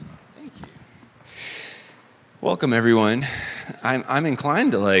Welcome, everyone. I'm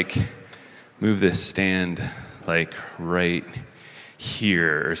inclined to move this stand right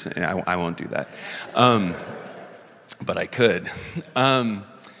here or something. I won't do that, but I could.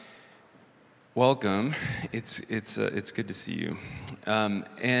 Welcome. It's good to see you.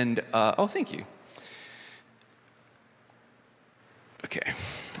 Thank you. Okay.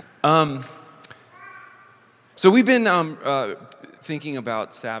 So we've been thinking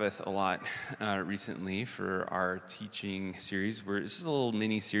about Sabbath a lot recently for our teaching series. This is a little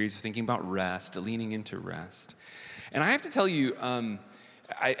mini series thinking about rest, leaning into rest. And I have to tell you, I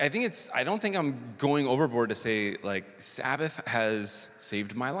don't think I'm going overboard to say Sabbath has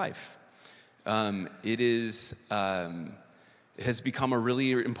saved my life. It has become a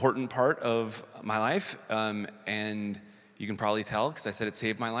really important part of my life, and you can probably tell, because I said it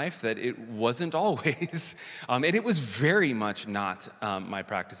saved my life, that it wasn't always. And it was very much not my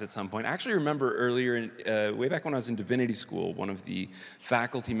practice at some point. I actually remember earlier, way back when I was in divinity school, one of the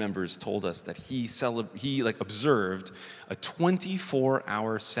faculty members told us that he observed a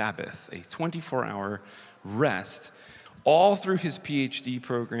 24-hour Sabbath, a 24-hour rest, all through his PhD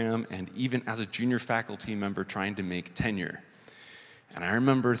program and even as a junior faculty member trying to make tenure. And I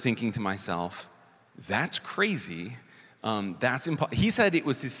remember thinking to myself, that's crazy. He said it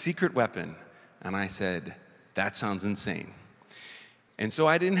was his secret weapon, and I said, that sounds insane. And so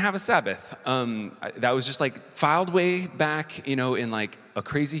I didn't have a Sabbath. That was just filed way back, in a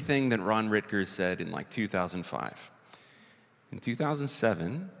crazy thing that Ron Ritgers said in 2005. In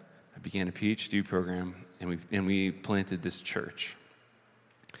 2007, I began a PhD program, and we planted this church.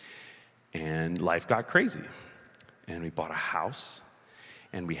 And life got crazy, and we bought a house,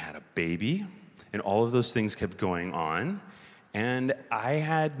 and we had a baby. And all of those things kept going on. And I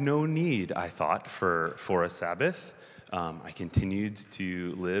had no need, I thought, for a Sabbath. I continued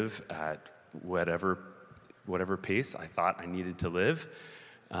to live at whatever pace I thought I needed to live.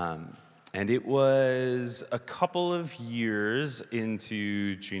 And it was a couple of years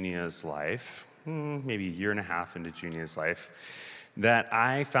into Junia's life, maybe a year and a half into Junia's life, that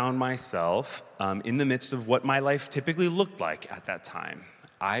I found myself in the midst of what my life typically looked like at that time.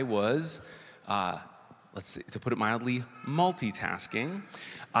 I was to put it mildly, multitasking.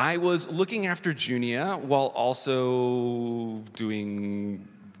 I was looking after Junia while also doing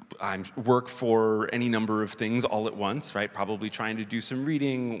work for any number of things all at once, right? Probably trying to do some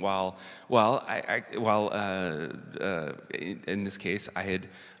reading while in this case, I had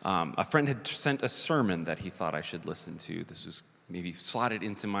a friend had sent a sermon that he thought I should listen to. This was maybe slotted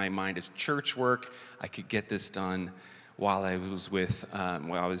into my mind as church work. I could get this done while I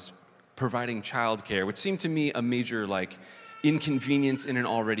was providing childcare, which seemed to me a major inconvenience in an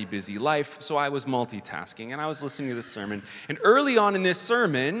already busy life. So I was multitasking, and I was listening to this sermon. And early on in this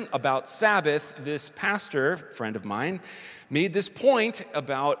sermon about Sabbath, this pastor friend of mine made this point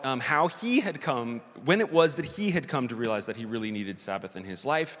about how when it was that he had come to realize that he really needed Sabbath in his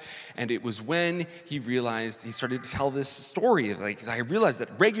life. And it was when he started to tell this story. I realized that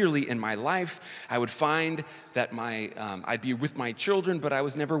regularly in my life, I would find that I'd be with my children, but I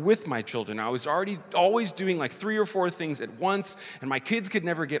was never with my children. I was always doing 3 or 4 things at once, and my kids could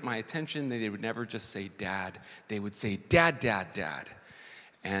never get my attention. They would never just say, Dad. They would say, Dad, Dad, Dad.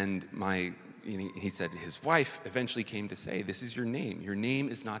 And he said his wife eventually came to say, this is your name. Your name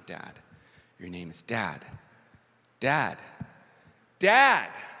is not Dad. Your name is Dad. Dad. Dad.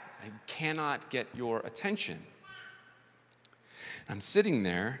 I cannot get your attention. I'm sitting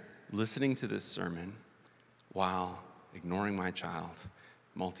there listening to this sermon while ignoring my child,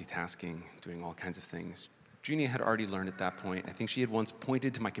 multitasking, doing all kinds of things. Junia had already learned at that point. I think she had once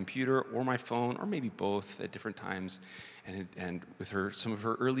pointed to my computer or my phone, or maybe both at different times, and with some of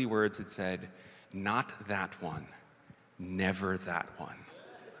her early words had said, not that one, never that one.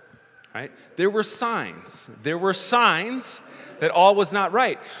 Right? There were signs that all was not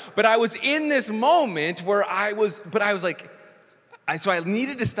right. But I was in this moment where so I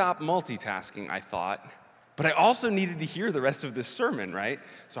needed to stop multitasking, I thought. But I also needed to hear the rest of this sermon, right?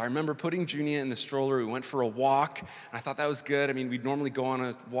 So I remember putting Junia in the stroller. We went for a walk, and I thought that was good. I mean, we'd normally go on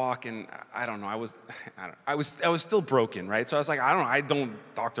a walk, and I don't know. I was still broken, right? So I was like, I don't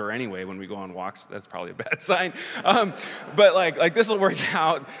talk to her anyway when we go on walks. That's probably a bad sign. But this will work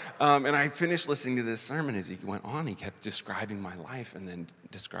out. And I finished listening to this sermon as he went on. He kept describing my life and then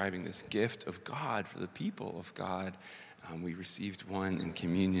describing this gift of God for the people of God. We received one in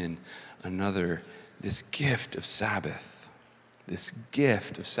communion, another. This gift of Sabbath, this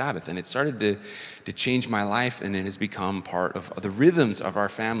gift of Sabbath. And it started to change my life, and it has become part of the rhythms of our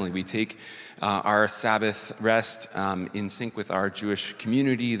family. We take our Sabbath rest in sync with our Jewish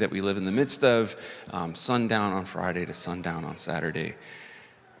community that we live in the midst of, sundown on Friday to sundown on Saturday.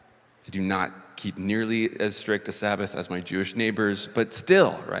 I do not keep nearly as strict a Sabbath as my Jewish neighbors, but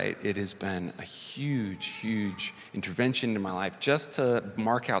still, right, it has been a huge, huge intervention in my life just to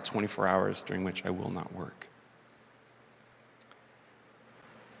mark out 24 hours during which I will not work.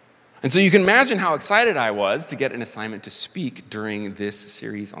 And so you can imagine how excited I was to get an assignment to speak during this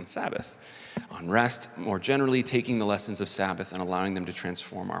series on Sabbath, on rest, more generally, taking the lessons of Sabbath and allowing them to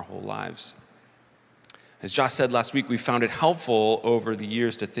transform our whole lives. As Josh said last week, we found it helpful over the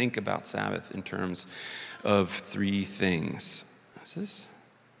years to think about Sabbath in terms of three things. This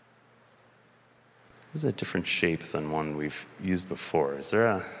is a different shape than one we've used before. Is there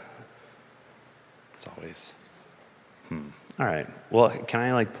a... It's always... All right. Well, can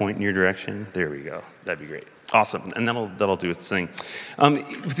I point in your direction? There we go. That'd be great. Awesome. And that'll do its thing.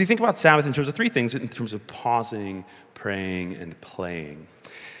 If you think about Sabbath in terms of three things, in terms of pausing, praying, and playing.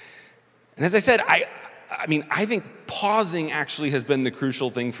 And as I said, I think pausing actually has been the crucial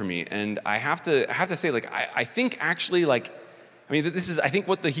thing for me. And I have to say, I think actually, this is, I think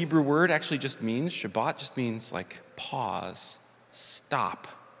what the Hebrew word actually just means, Shabbat just means pause, stop.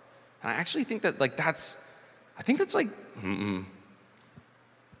 And I actually think that I think it's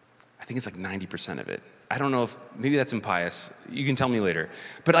 90% of it. I don't know if, maybe that's impious. You can tell me later.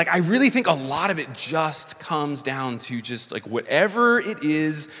 But I really think a lot of it just comes down to just whatever it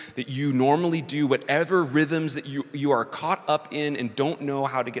is that you normally do, whatever rhythms that you are caught up in and don't know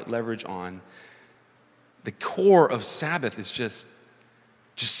how to get leverage on, the core of Sabbath is just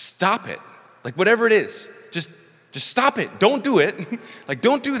stop it. Whatever it is, just stop it. Don't do it.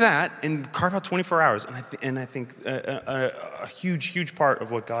 Don't do that, and carve out 24 hours. And I think a huge, huge part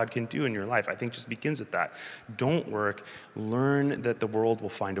of what God can do in your life, I think, just begins with that. Don't work. Learn that the world will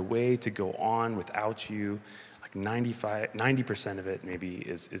find a way to go on without you. 90% of it maybe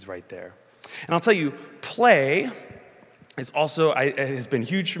is right there. And I'll tell you, play is also, it has been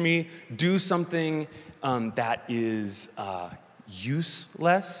huge for me. Do something that is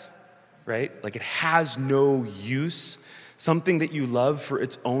useless. Right? It has no use. Something that you love for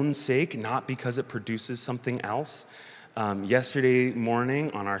its own sake, not because it produces something else. Yesterday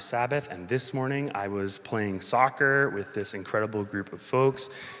morning on our Sabbath and this morning, I was playing soccer with this incredible group of folks.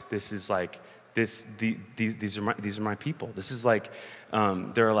 This is these are my people. This is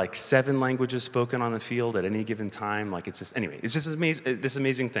there are 7 languages spoken on the field at any given time. It's just amazing, this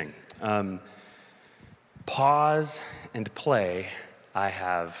amazing thing. Pause and play, I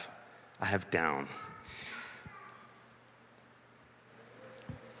have down.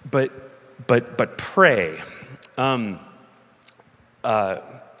 But pray.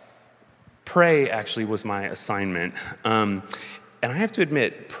 Pray actually was my assignment. And I have to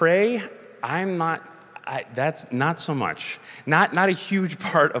admit, pray, that's not so much. Not a huge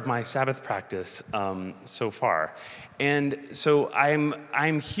part of my Sabbath practice so far. And so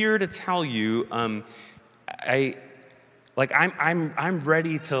I'm here to tell you, I'm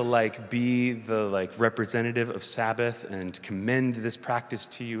ready to be the representative of Sabbath and commend this practice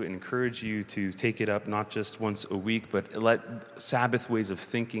to you and encourage you to take it up not just once a week, but let Sabbath ways of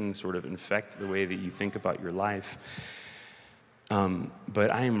thinking sort of infect the way that you think about your life.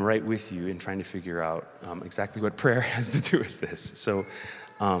 But I am right with you in trying to figure out exactly what prayer has to do with this. So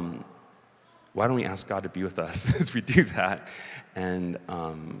why don't we ask God to be with us as we do that? And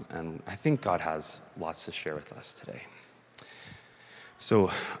I think God has lots to share with us today.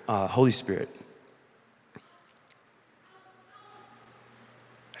 So, Holy Spirit,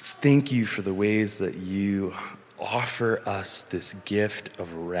 I just thank you for the ways that you offer us this gift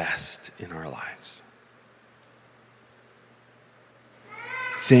of rest in our lives.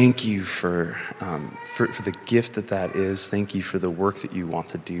 Thank you for the gift that is. Thank you for the work that you want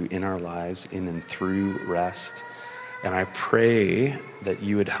to do in our lives, in and through rest. And I pray that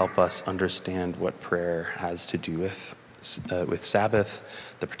you would help us understand what prayer has to do with Sabbath,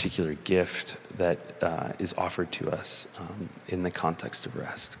 the particular gift that is offered to us in the context of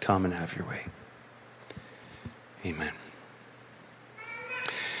rest. Come and have your way. Amen.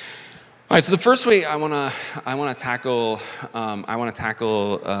 All right. So the first way I want to tackle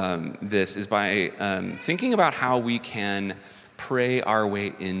this is by thinking about how we can pray our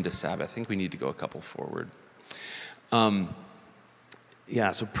way into Sabbath. I think we need to go a couple forward.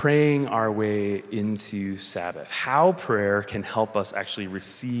 So praying our way into Sabbath. How prayer can help us actually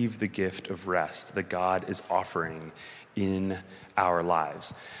receive the gift of rest that God is offering in our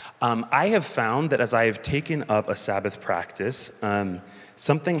lives. I have found that as I have taken up a Sabbath practice,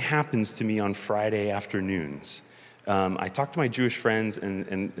 something happens to me on Friday afternoons. I talk to my Jewish friends,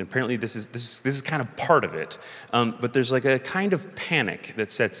 and apparently this is kind of part of it. But there's like a kind of panic that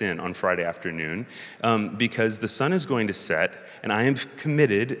sets in on Friday afternoon because the sun is going to set, and I am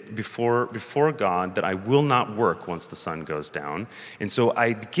committed before God that I will not work once the sun goes down. And so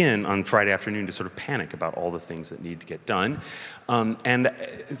I begin on Friday afternoon to sort of panic about all the things that need to get done. And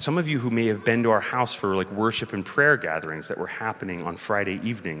some of you who may have been to our house for like worship and prayer gatherings that were happening on Friday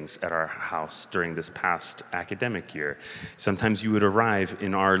evenings at our house during this past academic year, sometimes you would arrive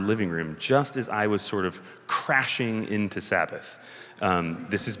in our living room just as I was sort of crashing into Sabbath.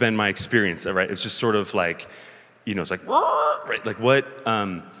 This has been my experience, right? It's just sort of like, it's like, right? Like what?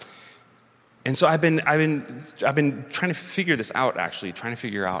 And so I've been trying to figure this out, actually, trying to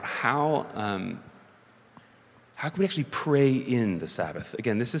figure out how can we actually pray in the Sabbath?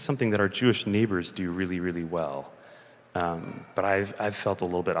 Again, this is something that our Jewish neighbors do really, really well, but I've felt a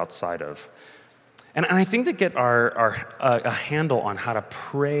little bit outside of. And I think to get a handle on how to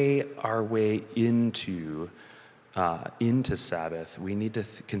pray our way into Sabbath, we need to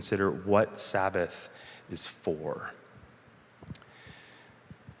consider what Sabbath is for.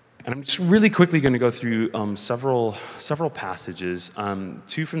 And I'm just really quickly going to go through several passages,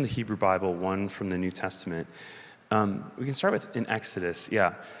 two from the Hebrew Bible, one from the New Testament. We can start with in Exodus,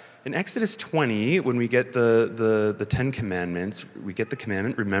 yeah. In Exodus 20, when we get the Ten Commandments, we get the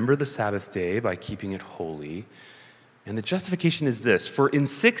commandment, remember the Sabbath day by keeping it holy. And the justification is this: for in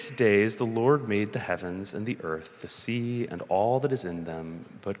 6 days the Lord made the heavens and the earth, the sea, and all that is in them,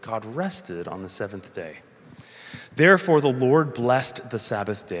 but God rested on the seventh day. Therefore the Lord blessed the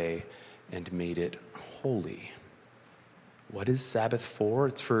Sabbath day and made it holy. What is Sabbath for?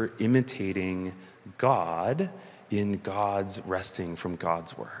 It's for imitating God in God's resting from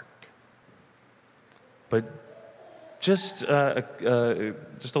God's work. But just a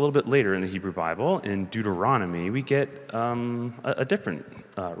little bit later in the Hebrew Bible, in Deuteronomy, we get a different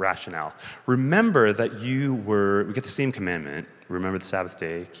rationale. Remember that we get the same commandment, remember the Sabbath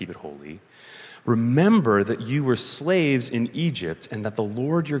day, keep it holy. Remember that you were slaves in Egypt and that the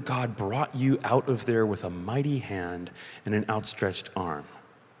Lord your God brought you out of there with a mighty hand and an outstretched arm.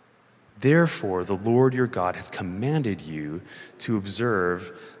 Therefore, the Lord your God has commanded you to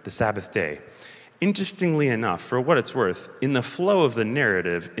observe the Sabbath day. Interestingly enough, for what it's worth, in the flow of the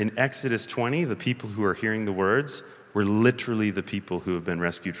narrative, in Exodus 20, the people who are hearing the words were literally the people who have been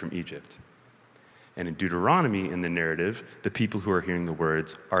rescued from Egypt. And in Deuteronomy, in the narrative, the people who are hearing the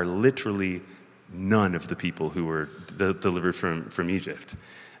words are literally none of the people who were delivered from Egypt.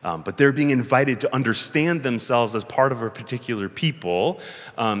 But they're being invited to understand themselves as part of a particular people.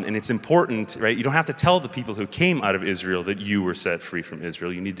 And it's important, right? You don't have to tell the people who came out of Israel that you were set free from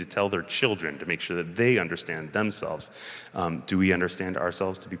Israel. You need to tell their children to make sure that they understand themselves. Do we understand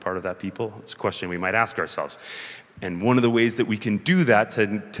ourselves to be part of that people? It's a question we might ask ourselves. And one of the ways that we can do that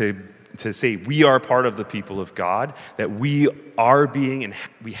to say we are part of the people of God, that we are being and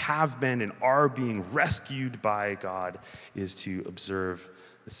we have been and are being rescued by God, is to observe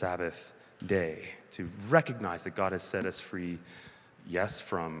the Sabbath day, to recognize that God has set us free, yes,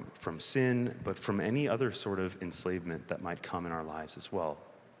 from sin, but from any other sort of enslavement that might come in our lives as well.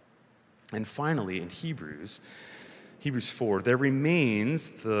 And finally, in Hebrews 4, there remains,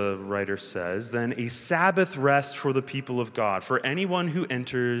 the writer says, then a Sabbath rest for the people of God. For anyone who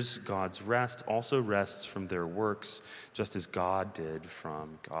enters God's rest also rests from their works, just as God did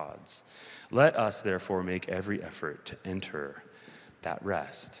from God's. Let us, therefore, make every effort to enter that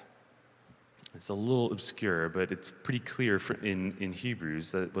rest. It's a little obscure, but it's pretty clear in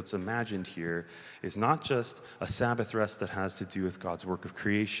Hebrews that what's imagined here is not just a Sabbath rest that has to do with God's work of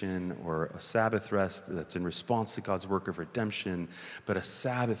creation or a Sabbath rest that's in response to God's work of redemption, but a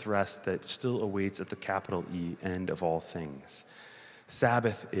Sabbath rest that still awaits at the capital E end of all things.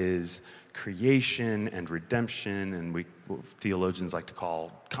 Sabbath is creation and redemption, and what theologians like to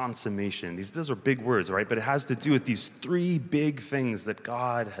call consummation. Those are big words, right? But it has to do with these three big things that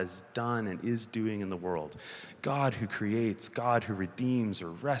God has done and is doing in the world. God who creates, God who redeems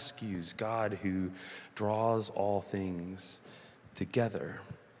or rescues, God who draws all things together.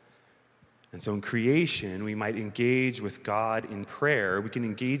 And so in creation, we might engage with God in prayer. We can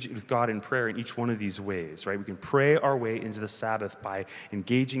engage with God in prayer in each one of these ways, right? We can pray our way into the Sabbath by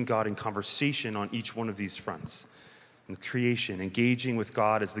engaging God in conversation on each one of these fronts. In creation, engaging with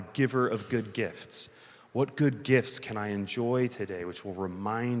God as the giver of good gifts. What good gifts can I enjoy today which will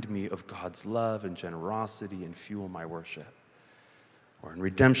remind me of God's love and generosity and fuel my worship? Or in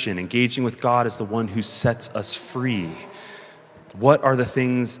redemption, engaging with God as the one who sets us free. What are the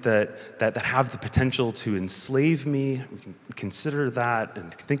things that have the potential to enslave me? We can consider that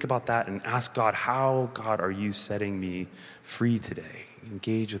and think about that and ask God, how, God, are you setting me free today?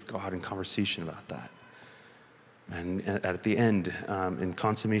 Engage with God in conversation about that. And at the end, in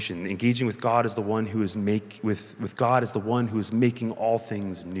consummation, engaging with God as the one who is with God as the one who is making all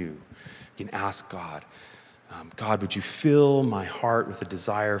things new. You can ask God, God, would you fill my heart with a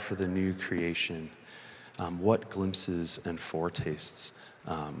desire for the new creation? What glimpses and foretastes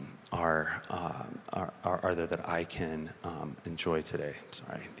are there that I can enjoy today?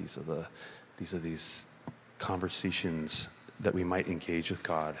 Sorry, these are these conversations that we might engage with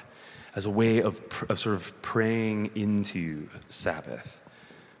God as a way of sort of praying into Sabbath,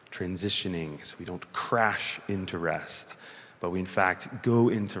 transitioning so we don't crash into rest, but we in fact go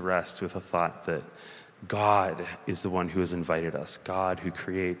into rest with a thought that God is the one who has invited us, God who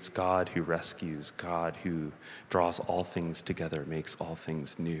creates, God who rescues, God who draws all things together, makes all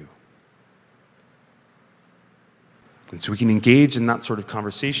things new. And so we can engage in that sort of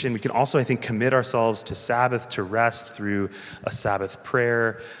conversation. We can also, I think, commit ourselves to Sabbath, to rest through a Sabbath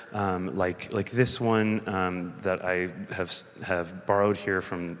prayer, like this one that I have borrowed here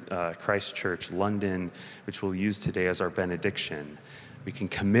from Christ Church, London, which we'll use today as our benediction. We can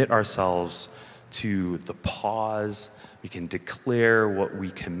commit ourselves to the pause. We can declare what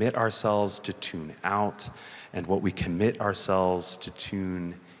we commit ourselves to tune out and what we commit ourselves to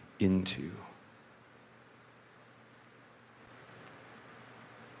tune into.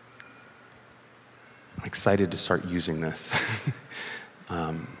 I'm excited to start using this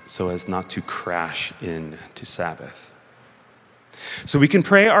so as not to crash into Sabbath. So we can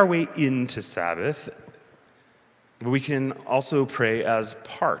pray our way into Sabbath, but we can also pray as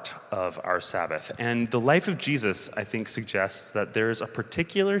part of our Sabbath. And the life of Jesus, I think, suggests that there's a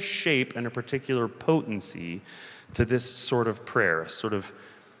particular shape and a particular potency to this sort of prayer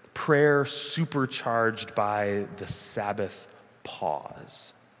supercharged by the Sabbath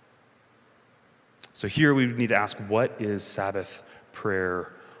pause. So here we need to ask, what is Sabbath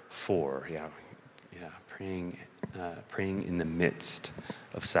prayer for? Praying in the midst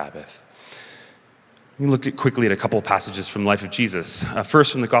of Sabbath. We can look quickly at a couple of passages from the life of Jesus.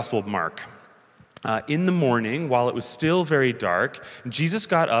 First, from the Gospel of Mark. In the morning, while it was still very dark, Jesus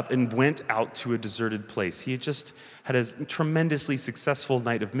got up and went out to a deserted place. He had just had a tremendously successful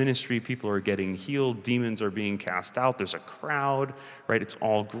night of ministry. People are getting healed. Demons are being cast out. There's a crowd, right? It's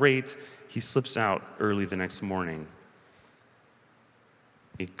all great. He slips out early the next morning.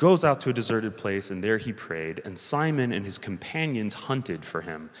 He goes out to a deserted place, and there he prayed, and Simon and his companions hunted for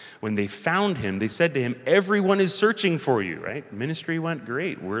him. When they found him, they said to him, "Everyone is searching for you," right? Ministry went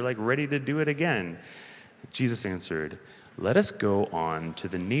great. We're ready to do it again. Jesus answered, "Let us go on to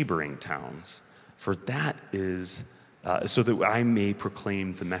the neighboring towns, for that is, so that I may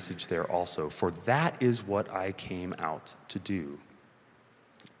proclaim the message there also, for that is what I came out to do."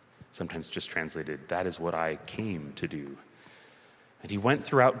 Sometimes just translated, that is what I came to do. And he went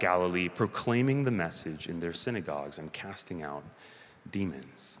throughout Galilee, proclaiming the message in their synagogues and casting out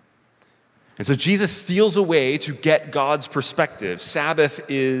demons. And so Jesus steals away to get God's perspective. Sabbath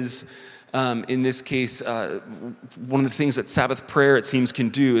is, in this case, one of the things that Sabbath prayer, it seems, can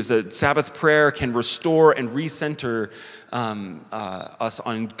do is that Sabbath prayer can restore and recenter us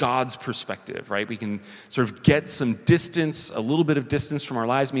on God's perspective, right? We can sort of get some distance, a little bit of distance from our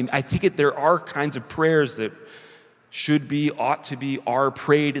lives. I mean, I think there are kinds of prayers that should be, ought to be, are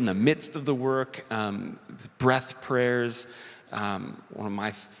prayed in the midst of the work. Breath prayers. One of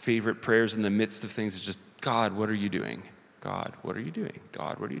my favorite prayers in the midst of things is just, God, what are you doing? God, what are you doing?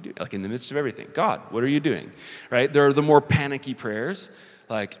 God, what are you doing? Like in the midst of everything. God, what are you doing? Right? There are the more panicky prayers,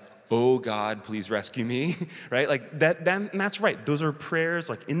 like, oh God, please rescue me, right? Like that's right. Those are prayers,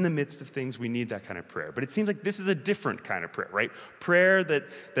 like in the midst of things, we need that kind of prayer. But it seems like this is a different kind of prayer, right? Prayer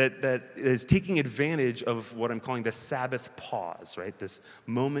that is taking advantage of what I'm calling the Sabbath pause, right? This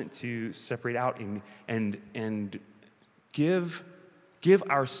moment to separate out and give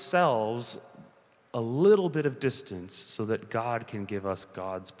ourselves a little bit of distance so that God can give us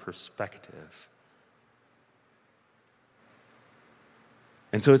God's perspective.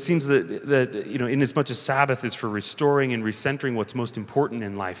 And so it seems that in as much as Sabbath is for restoring and recentering what's most important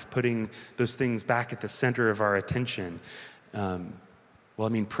in life, putting those things back at the center of our attention,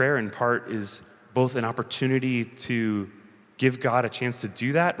 prayer in part is both an opportunity to give God a chance to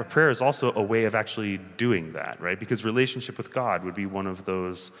do that, but prayer is also a way of actually doing that, right? Because relationship with God would be one of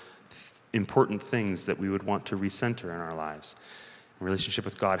those important things that we would want to recenter in our lives. Relationship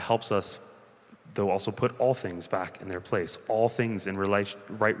with God helps us though also put all things back in their place, all things in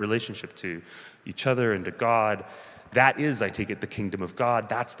right relationship to each other and to God. That is, I take it, the kingdom of God.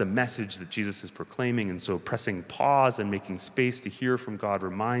 That's the message that Jesus is proclaiming. And so pressing pause and making space to hear from God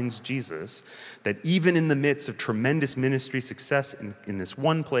reminds Jesus that even in the midst of tremendous ministry success in this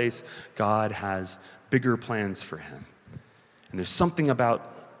one place, God has bigger plans for him. And there's something about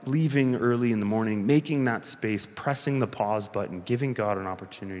leaving early in the morning, making that space, pressing the pause button, giving God an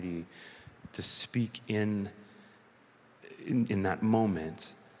opportunity to speak in that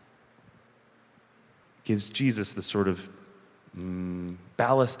moment, gives Jesus the sort of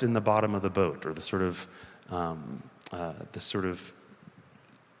ballast in the bottom of the boat, or the sort of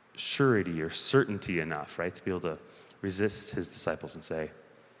surety or certainty enough, right, to be able to resist his disciples and say,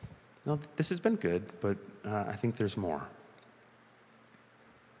 no, this has been good, but I think there's more.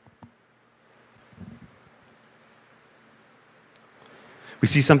 We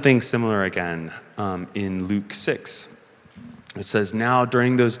see something similar again in Luke 6. It says, now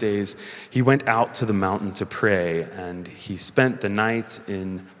during those days, he went out to the mountain to pray, and he spent the night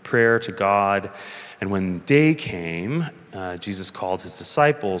in prayer to God. And when day came, Jesus called his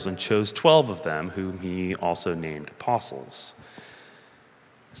disciples and chose 12 of them, whom he also named apostles.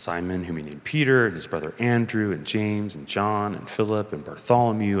 Simon, whom he named Peter, and his brother Andrew, and James, and John, and Philip, and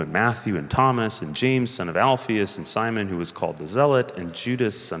Bartholomew, and Matthew, and Thomas, and James, son of Alphaeus, and Simon, who was called the Zealot, and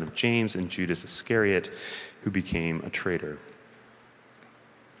Judas, son of James, and Judas Iscariot, who became a traitor.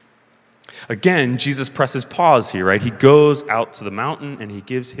 Again, Jesus presses pause here, right? He goes out to the mountain and he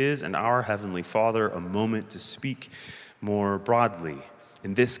gives his and our Heavenly Father a moment to speak more broadly.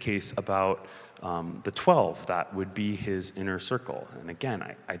 In this case, about the 12, that would be his inner circle. And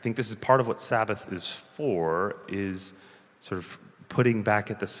again, I think this is part of what Sabbath is for, is sort of putting back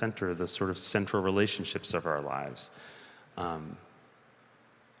at the center the sort of central relationships of our lives.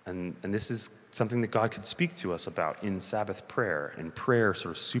 And this is something that God could speak to us about in Sabbath prayer, and prayer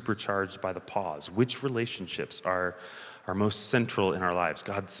sort of supercharged by the pause. Which relationships are most central in our lives?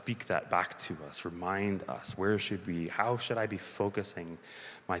 God, speak that back to us. Remind us, how should I be focusing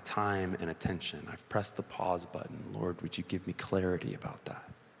my time and attention? I've pressed the pause button. Lord, would you give me clarity about that?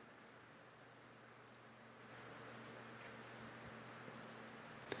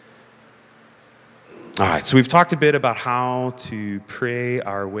 All right, so we've talked a bit about how to pray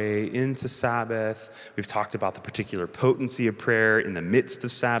our way into Sabbath. We've talked about the particular potency of prayer in the midst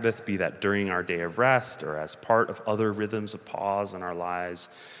of Sabbath, be that during our day of rest or as part of other rhythms of pause in our lives.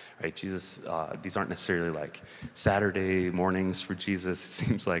 Right, Jesus, these aren't necessarily like Saturday mornings for Jesus. It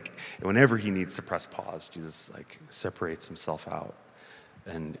seems like whenever he needs to press pause, Jesus like separates himself out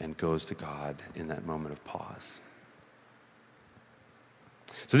and goes to God in that moment of pause.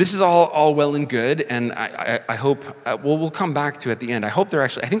 So this is all well and good, and I hope, we'll come back to at the end. I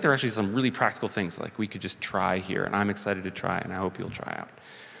think there are actually some really practical things like we could just try here, and I'm excited to try, and I hope you'll try out.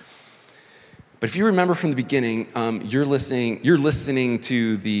 But if you remember from the beginning, you're listening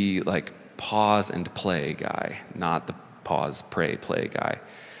to the like pause and play guy, not the pause, pray, play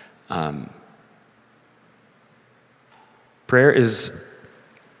guy. Prayer is,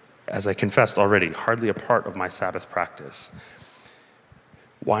 as I confessed already, hardly a part of my Sabbath practice.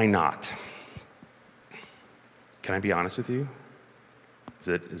 Why not? Can I be honest with you? Is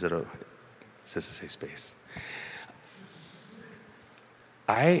this a safe space?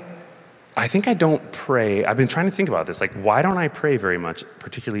 I think I don't pray. I've been trying to think about this. Like, why don't I pray very much,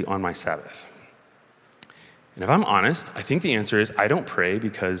 particularly on my Sabbath? And if I'm honest, I think the answer is I don't pray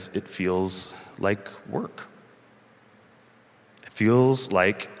because it feels like work. It feels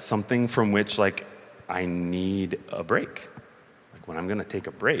like something from which, like, I need a break. When I'm going to take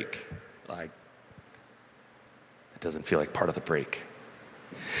a break, like, it doesn't feel like part of the break.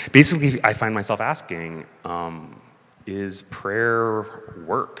 Basically, I find myself asking, is prayer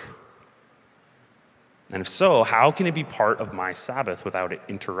work? And if so, how can it be part of my Sabbath without it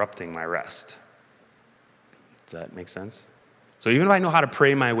interrupting my rest? Does that make sense? So even if I know how to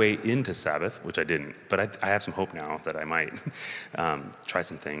pray my way into Sabbath, which I didn't, but I have some hope now that I might try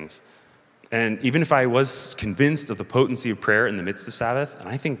some things. And even if I was convinced of the potency of prayer in the midst of Sabbath, and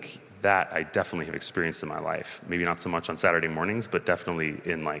I think that I definitely have experienced in my life, maybe not so much on Saturday mornings, but definitely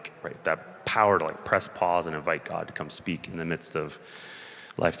in that power to press pause and invite God to come speak in the midst of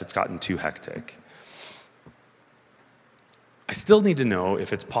life that's gotten too hectic. I still need to know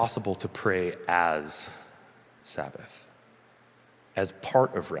if it's possible to pray as Sabbath, as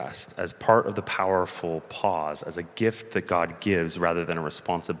part of rest, as part of the powerful pause, as a gift that God gives rather than a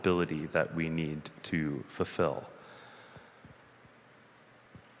responsibility that we need to fulfill.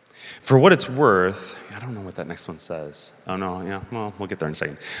 For what it's worth, I don't know what that next one says. Oh, no, yeah, well, we'll get there in a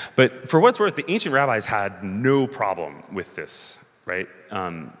second. But for what it's worth, the ancient rabbis had no problem with this, right?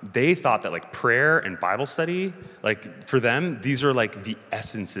 They thought that like prayer and Bible study, like for them, these are like the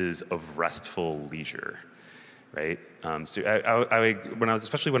essences of restful leisure, right? So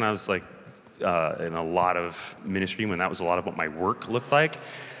especially when I was like in a lot of ministry, when that was a lot of what my work looked like,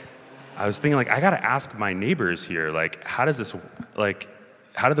 I was thinking like, I got to ask my neighbors here, like, how do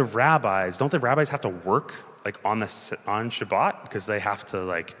the rabbis, don't the rabbis have to work like on Shabbat? Because they have to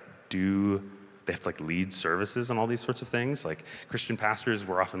lead services and all these sorts of things. Like Christian pastors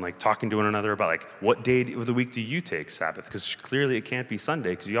were often like talking to one another about like, what day of the week do you take Sabbath? Because clearly it can't be Sunday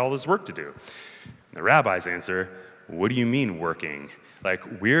because you all this work to do. And the rabbis answer, what do you mean working?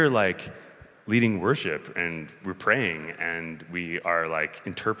 Like we're like leading worship and we're praying and we are like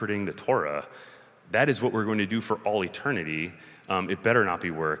interpreting the Torah. That is what we're going to do for all eternity. It better not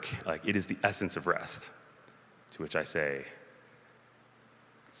be work. Like it is the essence of rest. To which I say,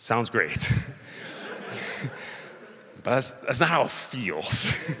 sounds great. But that's not how it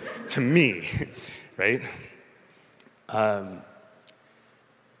feels to me, right?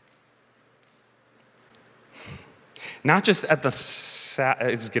 Not just at the,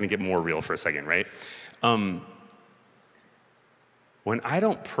 it's going to get more real for a second, right? When I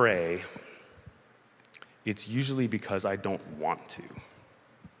don't pray, it's usually because I don't want to.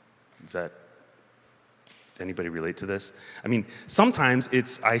 Does anybody relate to this? I mean, sometimes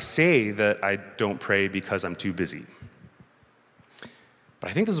I say that I don't pray because I'm too busy. But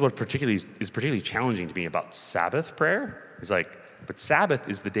I think this is what is particularly challenging to me about Sabbath prayer. Is like, but Sabbath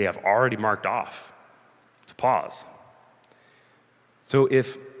is the day I've already marked off to pause. So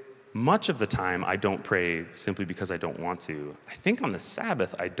if much of the time I don't pray simply because I don't want to, I think on the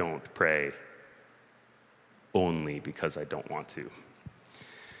Sabbath I don't pray only because I don't want to.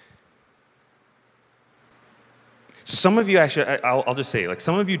 So some of you, I'll just say, like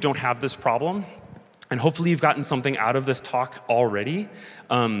some of you don't have this problem, and hopefully you've gotten something out of this talk already,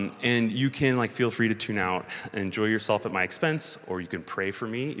 and you can like feel free to tune out and enjoy yourself at my expense, or you can pray for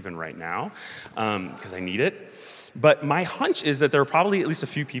me even right now, because I need it. But my hunch is that there are probably at least a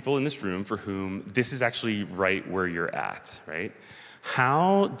few people in this room for whom this is actually right where you're at, right?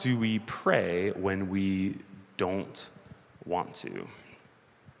 How do we pray when we don't want to?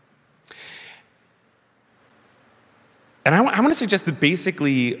 And I want to suggest that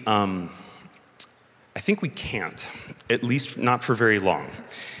basically, I think we can't, at least not for very long.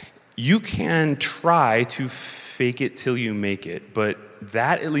 You can try to fake it till you make it, but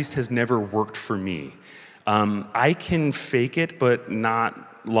that at least has never worked for me. I can fake it, but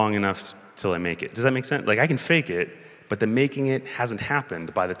not long enough till I make it. Does that make sense? Like I can fake it, but the making it hasn't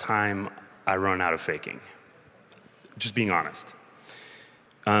happened by the time I run out of faking. Just being honest.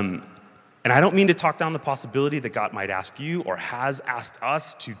 And I don't mean to talk down the possibility that God might ask you or has asked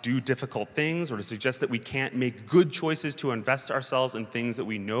us to do difficult things or to suggest that we can't make good choices to invest ourselves in things that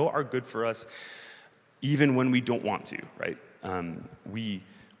we know are good for us even when we don't want to, right?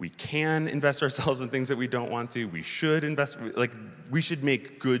 We can invest ourselves in things that we don't want to. We should we should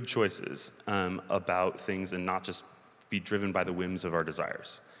make good choices about things and not just be driven by the whims of our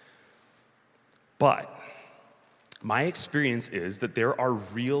desires. But my experience is that there are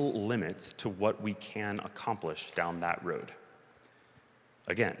real limits to what we can accomplish down that road.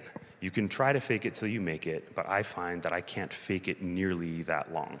 Again, you can try to fake it till you make it, but I find that I can't fake it nearly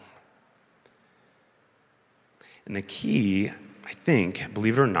that long. And the key, I think,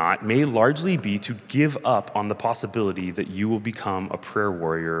 believe it or not, may largely be to give up on the possibility that you will become a prayer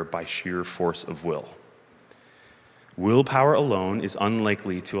warrior by sheer force of will. Willpower alone is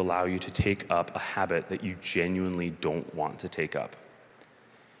unlikely to allow you to take up a habit that you genuinely don't want to take up.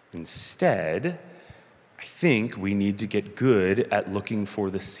 Instead, I think we need to get good at looking for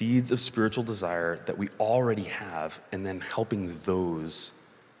the seeds of spiritual desire that we already have and then helping those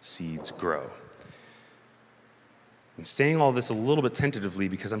seeds grow. I'm saying all this a little bit tentatively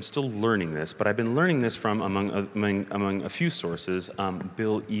because I'm still learning this, but I've been learning this from, among a few sources,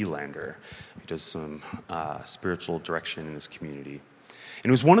 Bill Elander, who does some spiritual direction in his community. And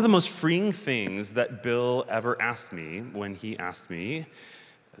it was one of the most freeing things that Bill ever asked me when he asked me,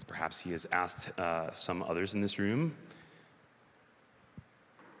 as perhaps he has asked some others in this room,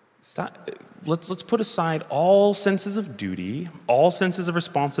 let's put aside all senses of duty, all senses of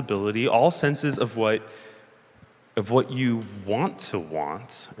responsibility, all senses of what you want to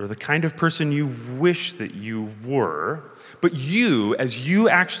want, or the kind of person you wish that you were, but you, as you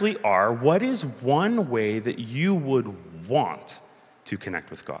actually are, what is one way that you would want to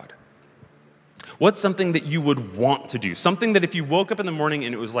connect with God? What's something that you would want to do? Something that if you woke up in the morning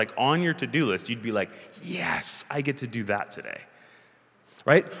and it was like on your to-do list, you'd be like, yes, I get to do that today.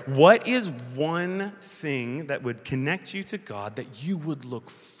 Right? What is one thing that would connect you to God that you would look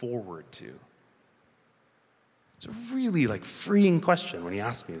forward to? It's a really freeing question when he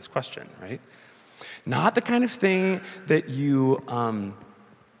asked me this question, right? Not the kind of thing that you,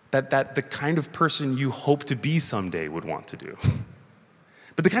 that the kind of person you hope to be someday would want to do.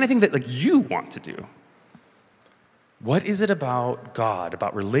 But the kind of thing that you want to do. What is it about God,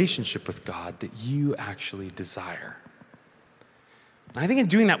 about relationship with God, that you actually desire? And I think in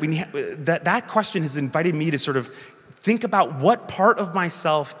doing that, that question has invited me to sort of think about what part of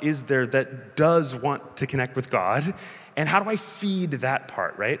myself is there that does want to connect with God, and how do I feed that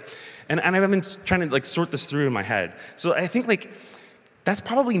part, right? And I've been trying to sort this through in my head. So I think that's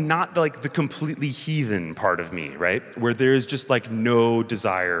probably not the completely heathen part of me, right? Where there's just no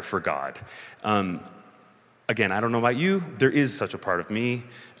desire for God. Again, I don't know about you. There is such a part of me,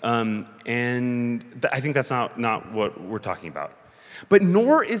 and I think that's not what we're talking about. But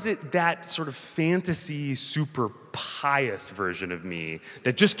nor is it that sort of fantasy, super pious version of me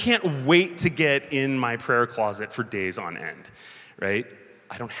that just can't wait to get in my prayer closet for days on end, right?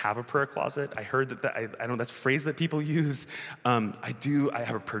 I don't have a prayer closet. I heard that's a phrase that people use. I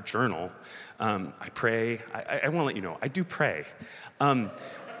have a prayer journal. I pray. I want to let you know, I do pray. But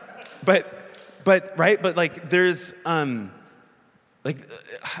there's, I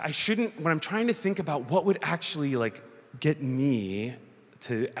shouldn't, when I'm trying to think about what would actually get me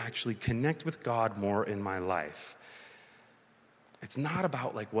to actually connect with God more in my life, it's not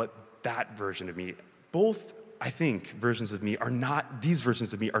about what that version of me, both I think versions of me are not, these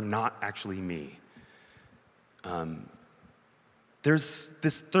versions of me are not actually me. There's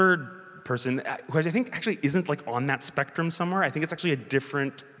this third person who I think actually isn't on that spectrum somewhere. I think it's actually a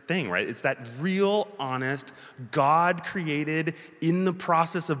different thing, right? It's that real, honest, God-created, in the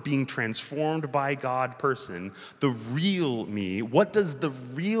process of being transformed by God person, the real me. What does the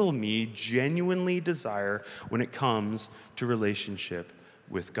real me genuinely desire when it comes to relationship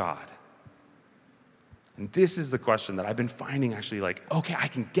with God? And this is the question that I've been finding actually okay, I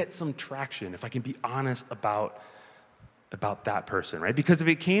can get some traction if I can be honest about that person, right? Because if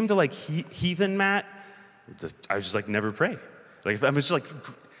it came to heathen Matt, I was just never pray. If I was just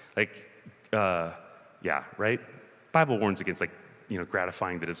yeah, right? Bible warns against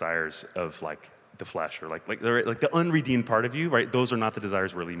gratifying the desires of the flesh, or the unredeemed part of you, right? Those are not the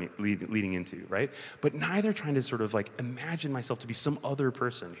desires we're leading into, right? But neither trying to sort of imagine myself to be some other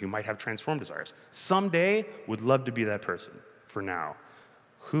person who might have transformed desires. Someday would love to be that person. For now,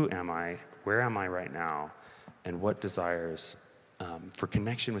 who am I? Where am I right now? And what desires for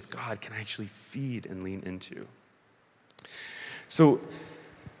connection with God can I actually feed and lean into? So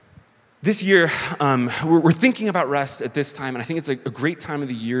this year, we're thinking about rest at this time, and I think it's a great time of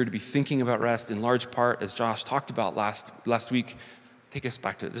the year to be thinking about rest, in large part, as Josh talked about last week. Take us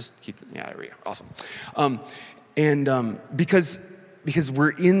back to just keep. Yeah, there we go. Awesome. Because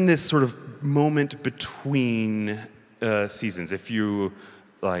we're in this sort of moment between seasons. If you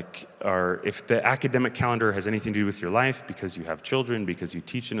if the academic calendar has anything to do with your life, because you have children, because you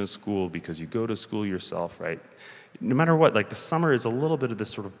teach in a school, because you go to school yourself, right? No matter what, the summer is a little bit of this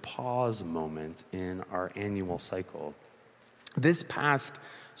sort of pause moment in our annual cycle. This past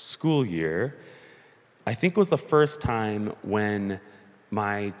school year, I think, was the first time when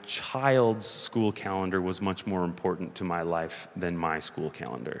my child's school calendar was much more important to my life than my school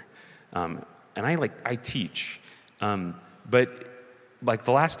calendar. And I teach, but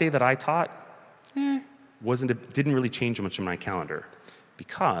the last day that I taught, didn't really change much in my calendar,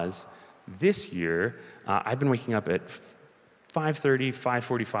 because this year, I've been waking up at 5:30,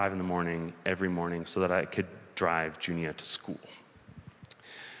 5:45 in the morning every morning so that I could drive Junia to school.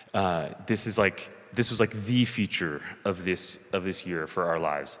 This was the feature of this year for our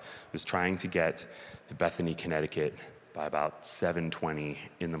lives, was trying to get to Bethany, Connecticut by about 7:20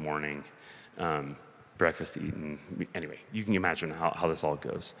 in the morning, breakfast eaten. Anyway, you can imagine how this all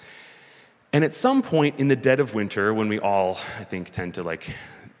goes. And at some point in the dead of winter, when we all, I think, tend to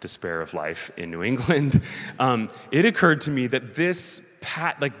despair of life in New England, it occurred to me that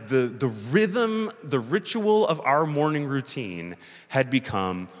the rhythm, the ritual of our morning routine had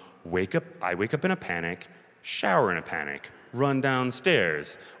become I wake up in a panic, shower in a panic, run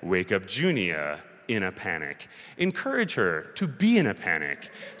downstairs, wake up Junia in a panic, encourage her to be in a panic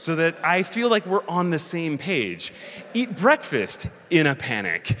so that I feel like we're on the same page, eat breakfast in a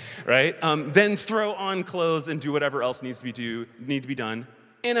panic, right? Then throw on clothes and do whatever else need to be done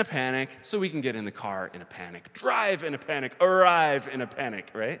in a panic so we can get in the car in a panic, drive in a panic, arrive in a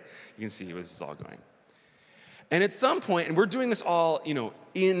panic, right? You can see where this is all going. And at some point, and we're doing this all,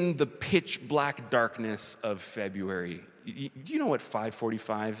 in the pitch black darkness of February. Do you know what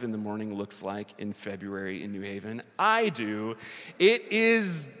 5:45 in the morning looks like in February in New Haven? I do.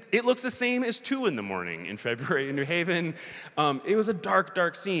 It looks the same as 2 in the morning in February in New Haven. It was a dark,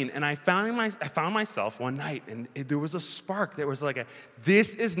 dark scene. And I found myself one night, and there was a spark that was like,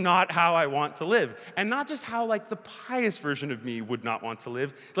 this is not how I want to live. And not just how like the pious version of me would not want to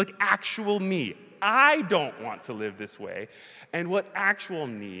live, like actual me. I don't want to live this way. And what actual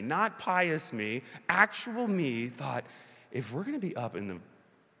me, not pious me, actual me thought, if we're going to be up in the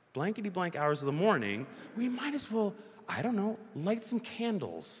blankety-blank hours of the morning, we might as well, light some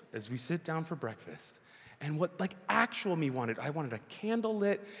candles as we sit down for breakfast. And what like actual me wanted, I wanted a candle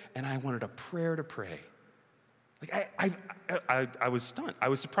lit, and I wanted a prayer to pray. Like I was stunned. I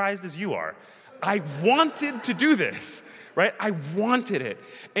was surprised as you are. I wanted to do this, right? I wanted it.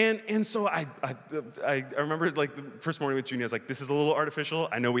 And so I remember like the first morning with Junie, I was like, this is a little artificial.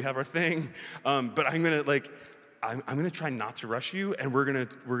 I know we have our thing, but I'm gonna try not to rush you, and we're gonna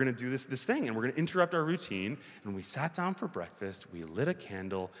do this thing, and we're gonna interrupt our routine. And we sat down for breakfast, we lit a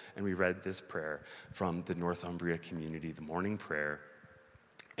candle, and we read this prayer from the Northumbria community, the morning prayer.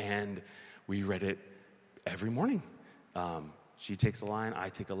 And we read it every morning. She takes a line, I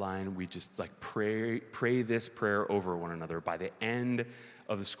take a line. We just like pray this prayer over one another. By the end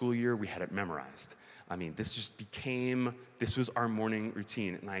of the school year, we had it memorized. I mean, this was our morning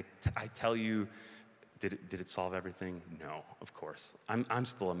routine. And I tell you, did it solve everything? No, of course. I'm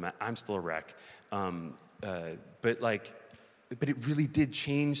still a wreck. But it really did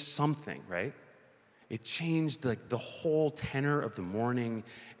change something, right? It changed like the whole tenor of the morning,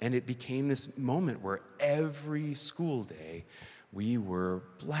 and it became this moment where every school day we were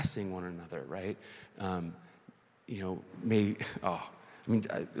blessing one another, right?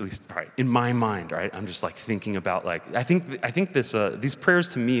 At least, all right, in my mind, right, I'm just like thinking about like, I think these prayers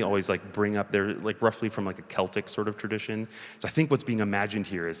to me always like bring up, they're like roughly from like a Celtic sort of tradition. So I think what's being imagined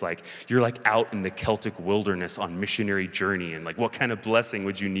here is like, you're like out in the Celtic wilderness on missionary journey, and like what kind of blessing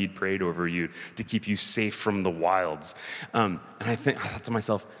would you need prayed over you to keep you safe from the wilds? And I thought to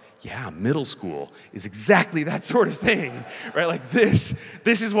myself, yeah, middle school is exactly that sort of thing, right? Like this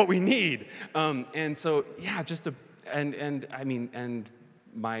is what we need. And so, yeah, and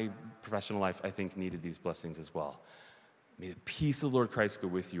my professional life, I think, needed these blessings as well. May the peace of the Lord Christ go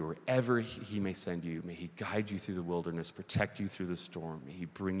with you wherever he may send you. May he guide you through the wilderness, protect you through the storm. May he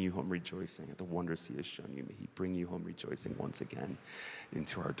bring you home rejoicing at the wonders he has shown you. May he bring you home rejoicing once again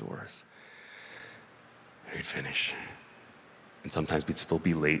into our doors. And we'd finish. And sometimes we'd still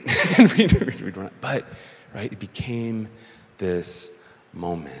be late. But, right, it became this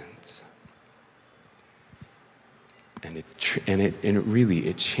moment. And it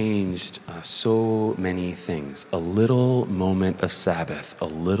changed so many things. A little moment of Sabbath, a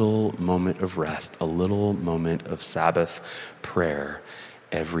little moment of rest, a little moment of Sabbath prayer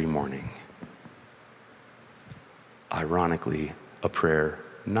every morning. Ironically, a prayer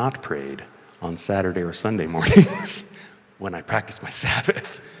not prayed on Saturday or Sunday mornings when I practice my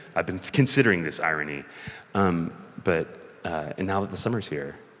Sabbath. I've been considering this irony. And now that the summer's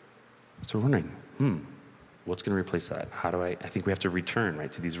here, so we're wondering, what's going to replace that? I think we have to return,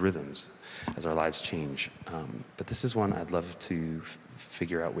 right, to these rhythms as our lives change. But this is one I'd love to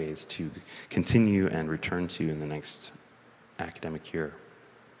figure out ways to continue and return to in the next academic year.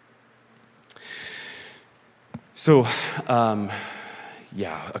 So, a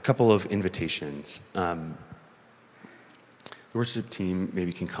couple of invitations. The worship team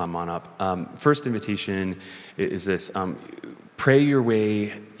maybe can come on up. First invitation is this. Pray your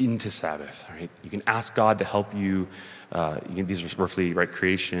way into Sabbath, right? You can ask God to help you. These are roughly, right,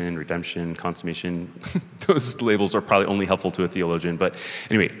 creation, redemption, consummation. Those labels are probably only helpful to a theologian. But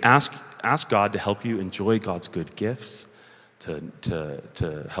anyway, ask God to help you enjoy God's good gifts,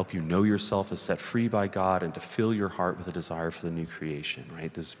 to help you know yourself as set free by God, and to fill your heart with a desire for the new creation,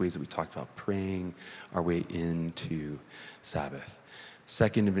 right? There's ways that we talked about praying our way into Sabbath.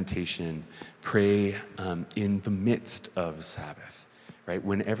 Second invitation, pray in the midst of Sabbath, right?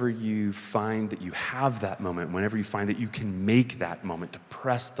 Whenever you find that you have that moment, whenever you find that you can make that moment, to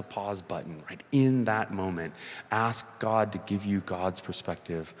press the pause button, right? In that moment, ask God to give you God's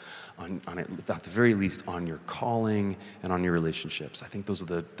perspective on it, at the very least, on your calling and on your relationships. I think those are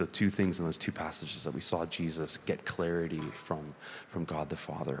the two things in those two passages that we saw Jesus get clarity from God the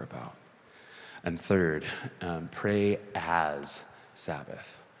Father about. And third, pray as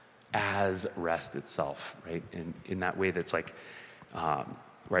Sabbath, as rest itself, right? In that way that's like,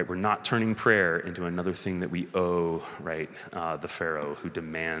 right? We're not turning prayer into another thing that we owe, right? The Pharaoh who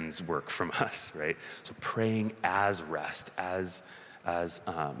demands work from us, right? So praying as rest, as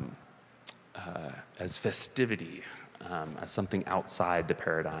festivity, as something outside the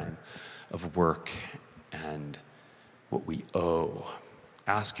paradigm of work and what we owe.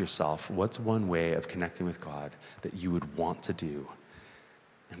 Ask yourself, what's one way of connecting with God that you would want to do?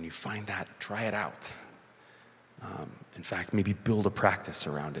 And when you find that, try it out. In fact, maybe build a practice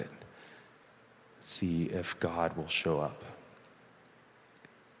around it. See if God will show up.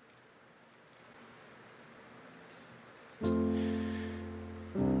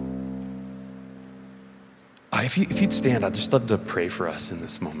 If you'd stand, I'd just love to pray for us in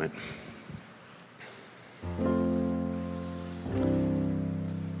this moment.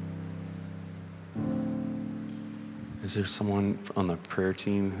 Is there someone on the prayer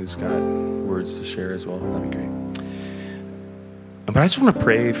team who's got words to share as well? That'd be great. But I just want to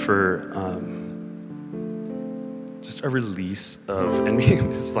pray for just a release of, and maybe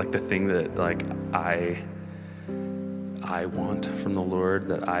this is like the thing that like I want from the Lord,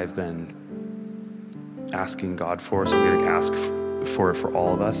 that I've been asking God for, so we like ask for it for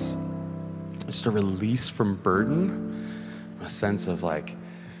all of us. Just a release from burden, a sense of like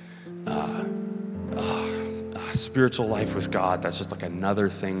spiritual life with God. That's just like another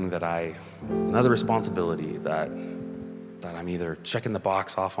thing that another responsibility that I'm either checking the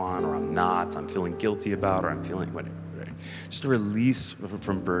box off on, or I'm not. I'm feeling guilty about, or I'm feeling whatever. Right? Just a release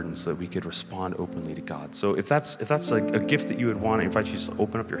from burden so that we could respond openly to God. So if that's like a gift that you would want, I invite you to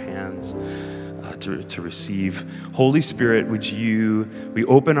open up your hands to receive. Holy Spirit, we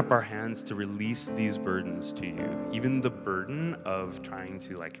open up our hands to release these burdens to you. Even the burden of trying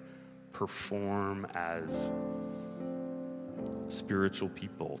to like perform as spiritual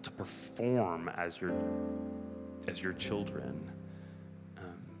people, to perform as your children.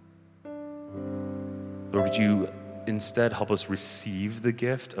 Lord, would you instead help us receive the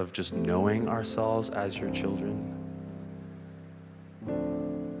gift of just knowing ourselves as your children?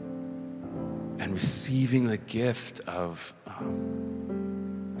 And receiving the gift of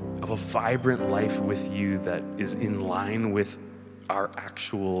a vibrant life with you that is in line with our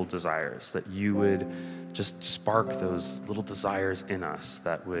actual desires, that you would just spark those little desires in us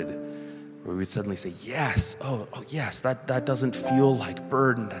where we'd suddenly say, yes, oh yes, that doesn't feel like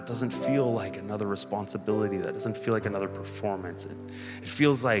burden, that doesn't feel like another responsibility, that doesn't feel like another performance. It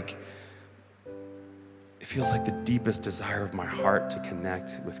feels like the deepest desire of my heart to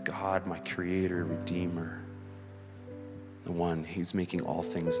connect with God, my Creator, Redeemer, the one who's making all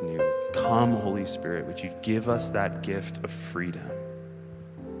things new. Come, Holy Spirit, would you give us that gift of freedom?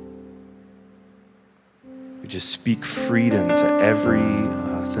 We just speak freedom to every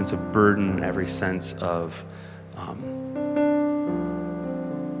sense of burden, every sense of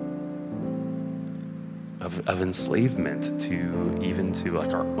enslavement to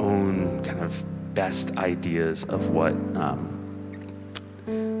like our own kind of best ideas of what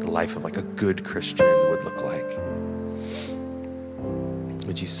the life of like a good Christian would look like.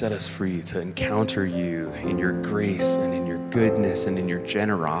 Would you set us free to encounter you in your grace and in your goodness and in your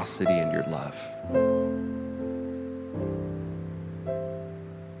generosity and your love?